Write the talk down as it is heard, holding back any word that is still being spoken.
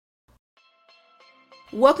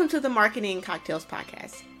Welcome to the Marketing Cocktails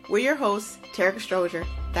Podcast. We're your hosts, Terica Stroger,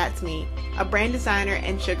 that's me, a brand designer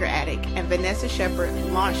and sugar addict, and Vanessa Shepard,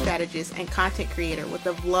 launch strategist and content creator with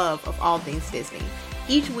a love of all things Disney.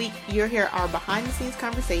 Each week, you'll hear our behind-the-scenes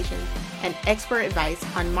conversations and expert advice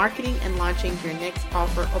on marketing and launching your next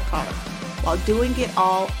offer or product, while doing it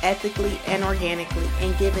all ethically and organically,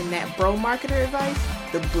 and giving that bro marketer advice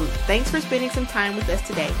the boot. Thanks for spending some time with us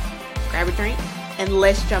today. Grab a drink, and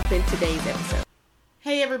let's jump in today's episode.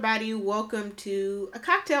 Hey everybody, welcome to a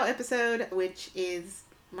cocktail episode, which is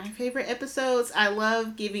my favorite episodes. I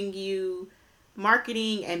love giving you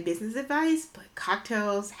marketing and business advice, but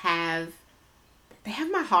cocktails have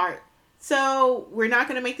my heart. So we're not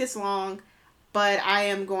going to make this long, but I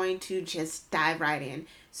am going to just dive right in.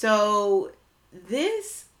 So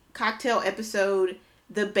this cocktail episode,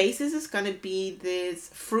 the basis is going to be this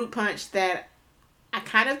fruit punch that I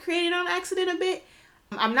kind of created on accident a bit.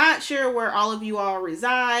 I'm not sure where all of you all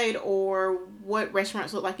reside or what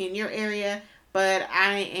restaurants look like in your area, but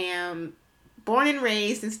I am born and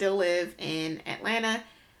raised and still live in Atlanta.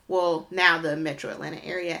 Well, now the metro Atlanta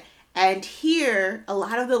area. And here, a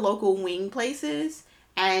lot of the local wing places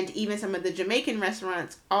and even some of the Jamaican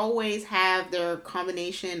restaurants always have their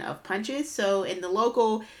combination of punches. So in the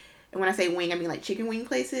local, and when I say wing, I mean like chicken wing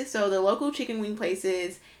places. So the local chicken wing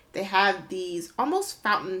places, they have these almost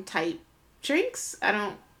fountain type drinks.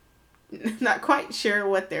 Not quite sure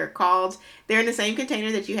what they're called. They're in the same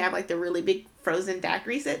container that you have like the really big frozen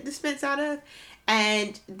daiquiris that dispense out of.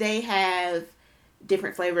 And they have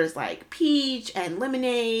different flavors like peach and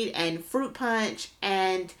lemonade and fruit punch.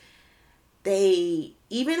 And they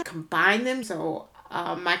even combine them. So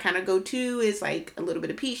my kind of go-to is like a little bit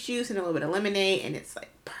of peach juice and a little bit of lemonade. And it's like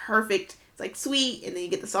perfect. It's like sweet. And then you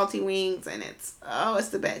get the salty wings. And it's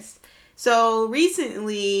the best. So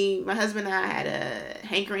recently, my husband and I had a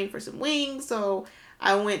hankering for some wings, so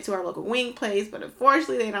I went to our local wing place, but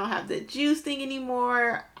unfortunately they don't have the juice thing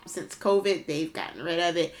anymore. Since COVID, they've gotten rid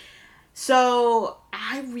of it. So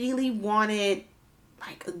I really wanted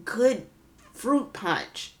like a good fruit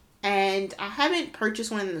punch, and I haven't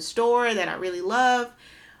purchased one in the store that I really love,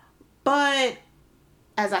 but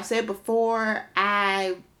as I said before,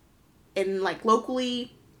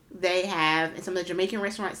 locally, they have, in some of the Jamaican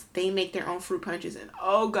restaurants, they make their own fruit punches, and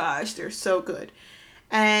oh gosh, they're so good.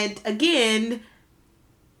 And again,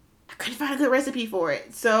 I couldn't find a good recipe for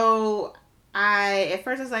it. So at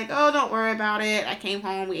first I was like, oh, don't worry about it. I came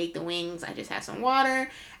home, we ate the wings, I just had some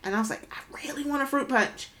water, and I was like, I really want a fruit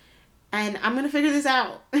punch, and I'm going to figure this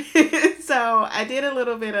out. So I did a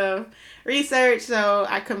little bit of research, so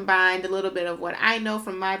I combined a little bit of what I know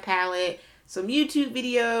from my palate, some YouTube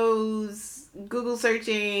videos, Google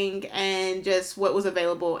searching, and just what was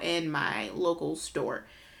available in my local store.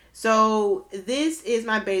 So this is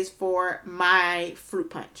my base for my fruit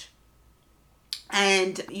punch.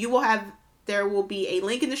 And there will be a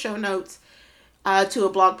link in the show notes to a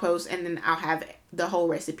blog post, and then I'll have the whole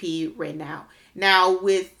recipe written out. Now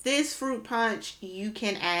with this fruit punch, you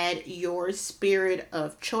can add your spirit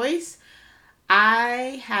of choice.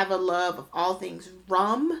 I have a love of all things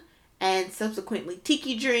rum, and subsequently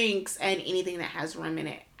tiki drinks and anything that has rum in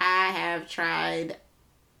it. I've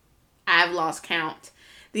lost count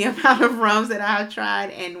the amount of rums that I've tried.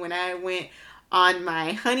 And when I went on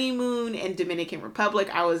my honeymoon in Dominican Republic,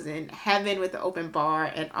 I was in heaven with the open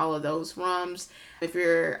bar and all of those rums. If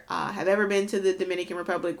you have ever been to the Dominican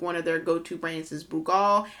Republic, one of their go-to brands is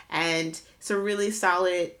Brugal, and it's a really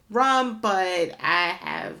solid rum, but I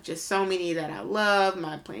have just so many that I love.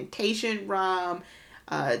 My plantation rum,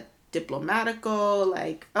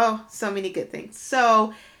 Diplomatico, so many good things.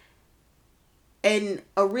 So, and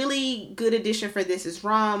a really good addition for this is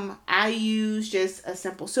rum. I use just a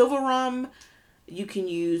simple silver rum. You can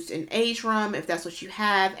use an aged rum if that's what you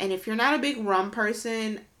have. And if you're not a big rum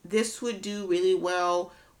person, this would do really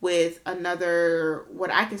well with another, what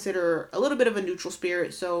I consider a little bit of a neutral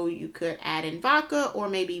spirit. So you could add in vodka or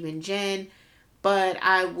maybe even gin. But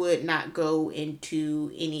I would not go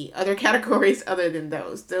into any other categories other than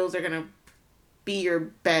those. Those are going to be your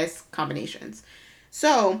best combinations.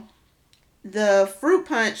 So the fruit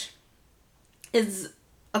punch is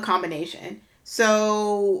a combination.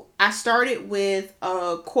 So I started with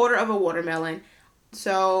a quarter of a watermelon.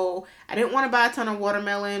 So I didn't want to buy a ton of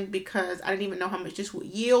watermelon because I didn't even know how much this would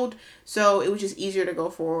yield. So it was just easier to go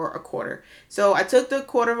for a quarter. So I took the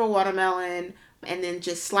quarter of a watermelon and then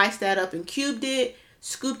just sliced that up and cubed it,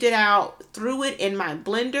 scooped it out, threw it in my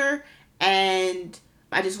blender, and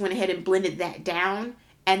I just went ahead and blended that down.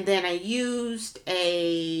 And then I used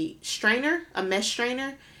a mesh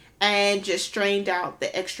strainer, and just strained out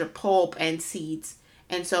the extra pulp and seeds.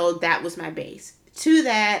 And so that was my base. To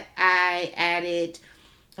that, I added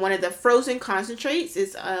one of the frozen concentrates.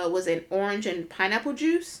 It was an orange and pineapple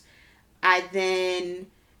juice. I then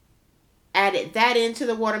added that into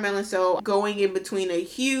the watermelon, so going in between a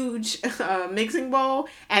huge mixing bowl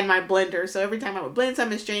and my blender. So every time I would blend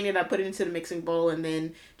something and strain it, I put it into the mixing bowl and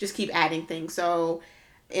then just keep adding things. So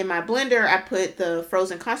in my blender, I put the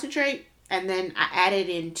frozen concentrate, and then I added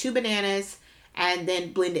in 2 bananas and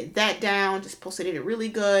then blended that down, just pulsated it really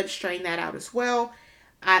good, strained that out as well.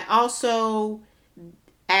 I also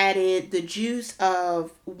added the juice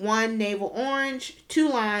of 1 navel orange, 2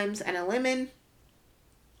 limes, and a lemon.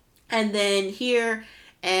 And then here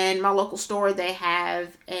in my local store, they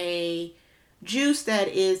have a juice that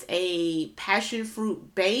is a passion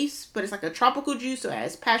fruit base, but it's like a tropical juice. So it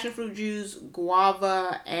has passion fruit juice,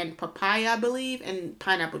 guava, and papaya, I believe, and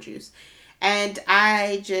pineapple juice. And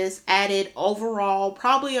I just added overall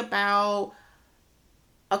probably about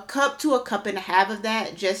a cup to a cup and a half of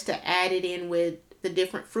that, just to add it in with the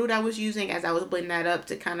different fruit I was using as I was blending that up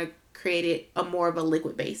to kind of create it a more of a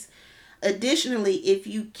liquid base. Additionally, if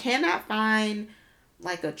you cannot find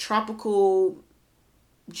like a tropical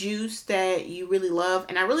juice that you really love,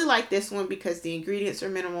 and I really like this one because the ingredients are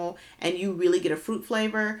minimal and you really get a fruit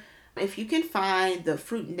flavor. If you can find the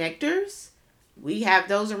fruit nectars, we have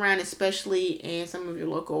those around, especially in some of your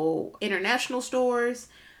local international stores.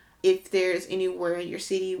 If there's anywhere in your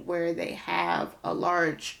city where they have a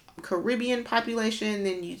large Caribbean population,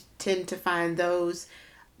 then you tend to find those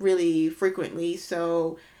really frequently.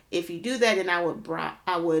 So if you do that, then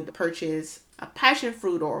I would purchase a passion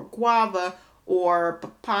fruit or guava or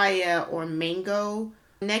papaya or mango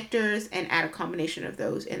nectars and add a combination of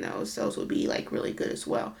those in those. Those would be like really good as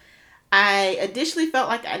well. I additionally felt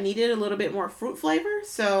like I needed a little bit more fruit flavor,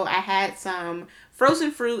 so I had some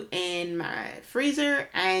frozen fruit in my freezer,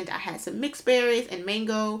 and I had some mixed berries and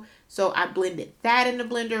mango, so I blended that in the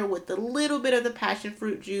blender with a little bit of the passion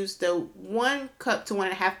fruit juice. The 1 cup to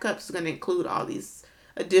 1.5 cups is going to include all these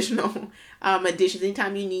additional additions.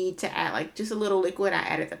 Anytime you need to add like just a little liquid, I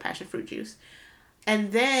added the passion fruit juice.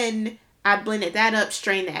 And then I blended that up,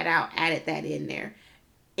 strained that out, added that in there.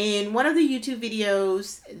 In one of the YouTube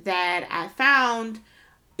videos that I found,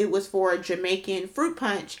 it was for a Jamaican fruit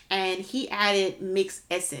punch, and he added mixed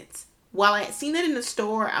essence. While I had seen it in the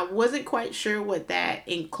store, I wasn't quite sure what that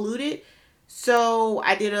included. So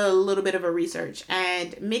I did a little bit of a research,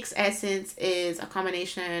 and mixed essence is a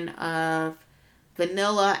combination of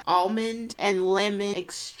vanilla, almond, and lemon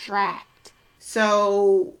extract.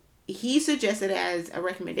 So he suggested as a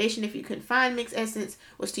recommendation, if you couldn't find mixed essence,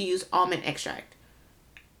 was to use almond extract.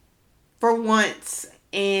 For once,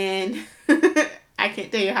 and I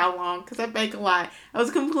can't tell you how long because I bake a lot, I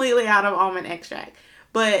was completely out of almond extract.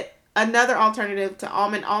 But another alternative to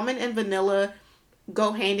almond and vanilla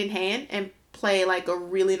go hand in hand and play like a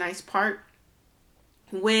really nice part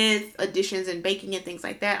with additions and baking and things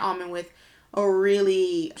like that. Almond with a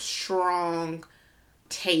really strong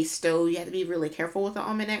taste, though you have to be really careful with the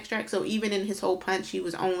almond extract. So even in his whole punch, he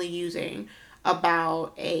was only using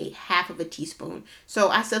about a half of a teaspoon. So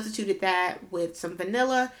I substituted that with some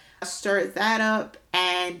vanilla, stirred that up,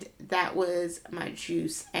 and that was my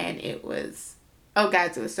juice, and it was, oh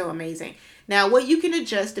guys, it was so amazing. Now what you can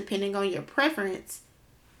adjust depending on your preference.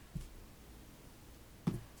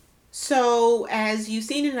 So as you've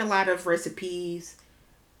seen in a lot of recipes,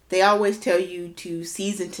 they always tell you to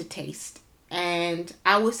season to taste, and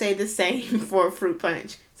I would say the same for a fruit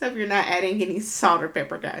punch, except you're not adding any salt or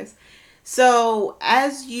pepper, guys. So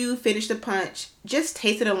as you finish the punch, just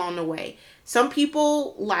taste it along the way. Some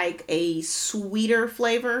people like a sweeter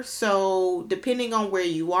flavor, so depending on where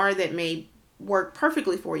you are, that may work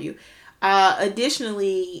perfectly for you.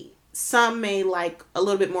 Additionally, some may like a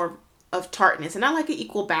little bit more of tartness, and I like an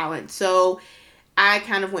equal balance. So I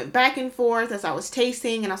kind of went back and forth as I was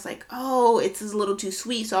tasting, and I was like, oh, it's a little too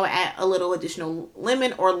sweet, so I add a little additional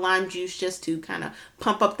lemon or lime juice just to kind of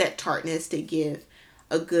pump up that tartness to give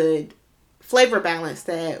a good flavor balance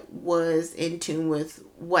that was in tune with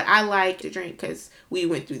what I like to drink, because we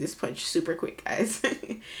went through this punch super quick, guys.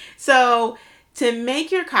 So to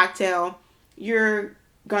make your cocktail, you're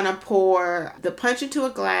gonna pour the punch into a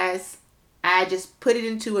glass. I just put it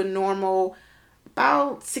into a normal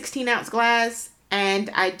about 16-ounce glass, and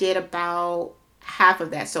I did about half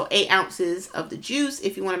of that, so 8 ounces of the juice.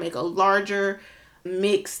 If you want to make a larger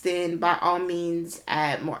mix, then by all means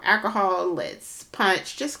add more alcohol. Let's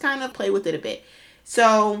punch, just kind of play with it a bit.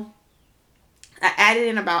 So I added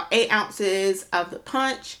in about 8 ounces of the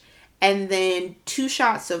punch and then 2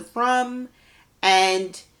 shots of rum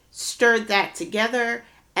and stirred that together.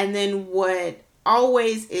 And then what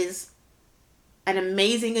always is an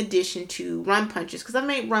amazing addition to rum punches, because I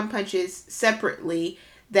made rum punches separately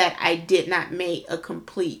that I did not make a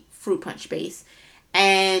complete fruit punch base,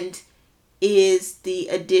 and is the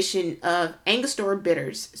addition of Angostura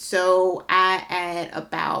bitters. So I add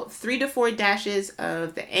about 3 to 4 dashes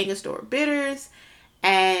of the Angostura bitters,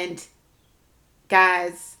 and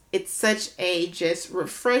guys, it's such a just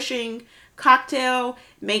refreshing cocktail.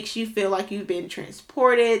 Makes you feel like you've been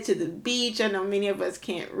transported to the beach. I know many of us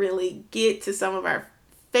can't really get to some of our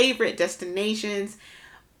favorite destinations,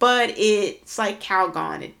 but it's like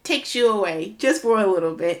Calgon. It takes you away just for a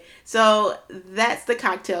little bit. So that's the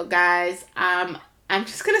cocktail, guys. I'm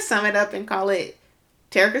just gonna sum it up and call it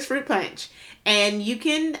Terica's Fruit Punch. And you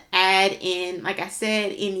can add in, like I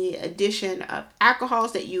said, any addition of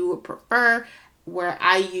alcohols that you would prefer. Where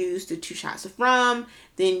I use the 2 shots of rum,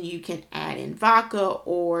 then you can add in vodka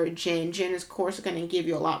or gin. Gin is, of course, going to give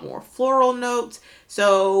you a lot more floral notes.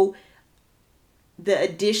 So the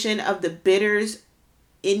addition of the bitters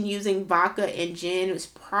in using vodka and gin is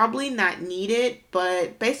probably not needed,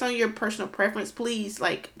 but based on your personal preference, please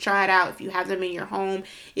try it out. If you have them in your home,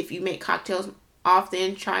 if you make cocktails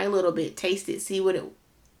often, try a little bit, taste it, see what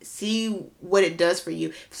it does for you.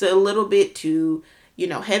 If it's a little bit too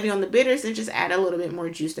heavy on the bitters, and just add a little bit more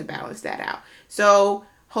juice to balance that out. So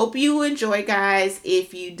hope you enjoy, guys.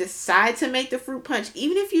 If you decide to make the fruit punch,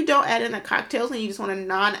 even if you don't add in the cocktails and you just want a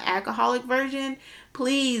non-alcoholic version,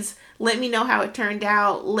 please let me know how it turned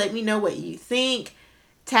out. Let me know what you think.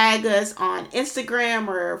 Tag us on Instagram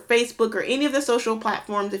or Facebook or any of the social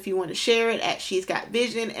platforms if you want to share it at She's Got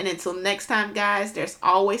Vision. And until next time, guys, there's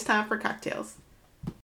always time for cocktails.